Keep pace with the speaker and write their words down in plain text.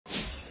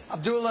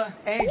Abdullah,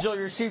 Angel,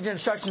 you received your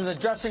instructions in the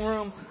dressing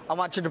room. I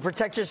want you to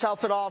protect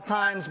yourself at all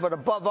times, but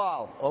above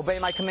all, obey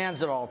my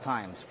commands at all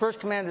times. First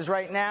command is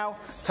right now,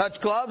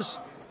 touch gloves,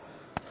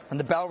 and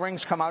the bell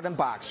rings, come out and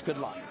box. Good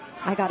luck.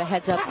 I got a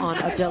heads up on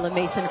Abdullah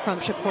Mason from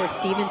Shakur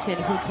Stevenson,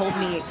 who told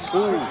me,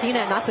 Christina,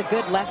 and that's a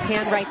good left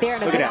hand right there,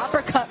 and a good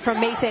uppercut from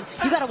Mason.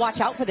 You got to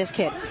watch out for this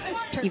kid.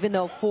 Even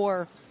though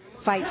 4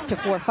 fights to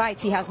 4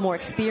 fights, he has more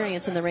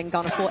experience in the ring,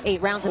 gone a full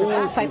 8 rounds in his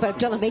last fight, but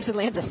Abdullah Mason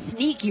lands a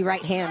sneaky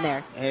right hand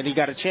there. And he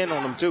got a chin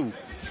on him, too.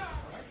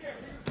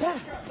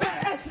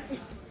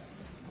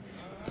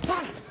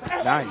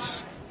 Nice.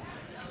 Nice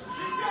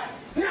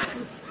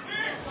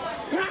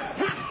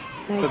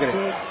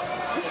dig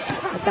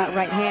with that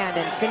right hand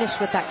and finished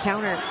with that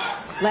counter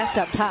left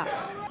up top.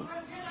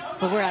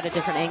 But we're at a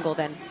different angle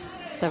than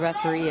the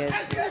referee is.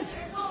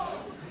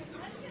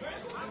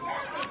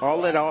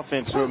 All that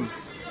offense from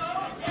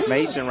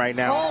Mason right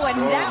now. Oh,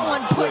 and that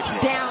one puts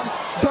down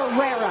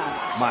Barrera.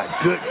 My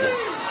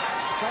goodness.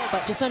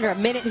 But just under a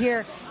minute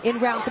here in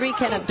round 3.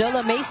 Can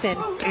Abdullah Mason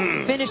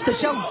finish the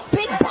show?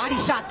 Big body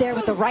shot there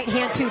with the right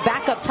hand, too.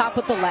 Back up top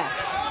with the left.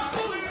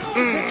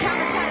 Good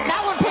counter shot.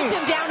 That one puts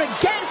him down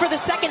again for the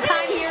second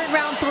time here in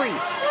round 3.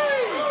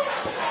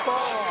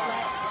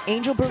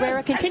 Angel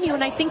Barrera continue,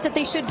 and I think that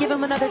they should give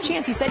him another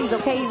chance. He said he's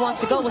okay. He wants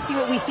to go. We'll see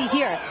what we see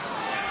here.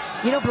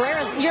 You know,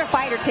 Barrera's, you're a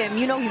fighter, Tim.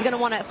 You know he's going to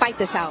want to fight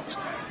this out.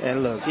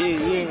 And look, he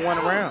ain't won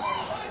a round.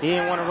 He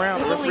ain't won a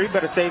round. The referee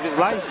better save his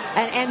life.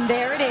 And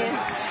there it is.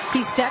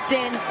 He stepped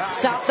in,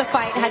 stopped the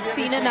fight, had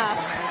seen enough.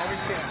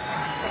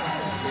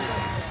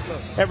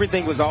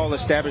 Everything was all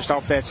established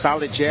off that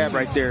solid jab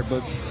right there,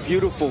 but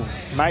beautiful,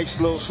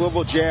 nice little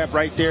swivel jab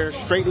right there,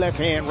 straight left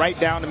hand right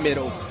down the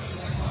middle.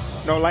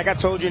 You know, like I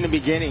told you in the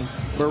beginning,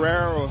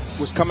 Barrera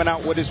was coming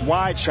out with his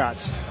wide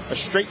shots. A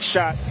straight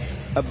shot,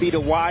 beat a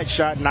wide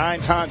shot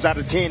 9 times out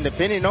of 10,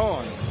 depending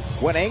on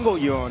what angle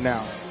you're on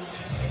now.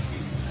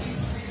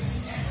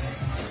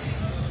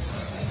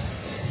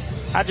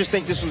 I just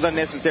think this was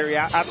unnecessary.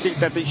 I think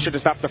that they should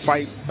have stopped the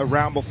fight a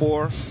round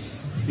before,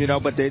 you know,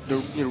 but the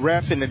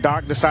ref and the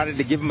doc decided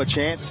to give him a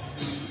chance.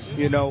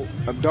 You know,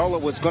 Abdullah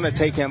was going to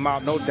take him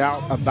out, no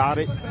doubt about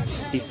it.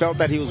 He felt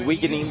that he was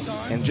weakening,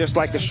 and just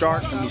like the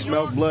shark, when he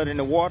smells blood in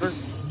the water,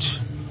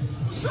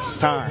 it's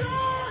time.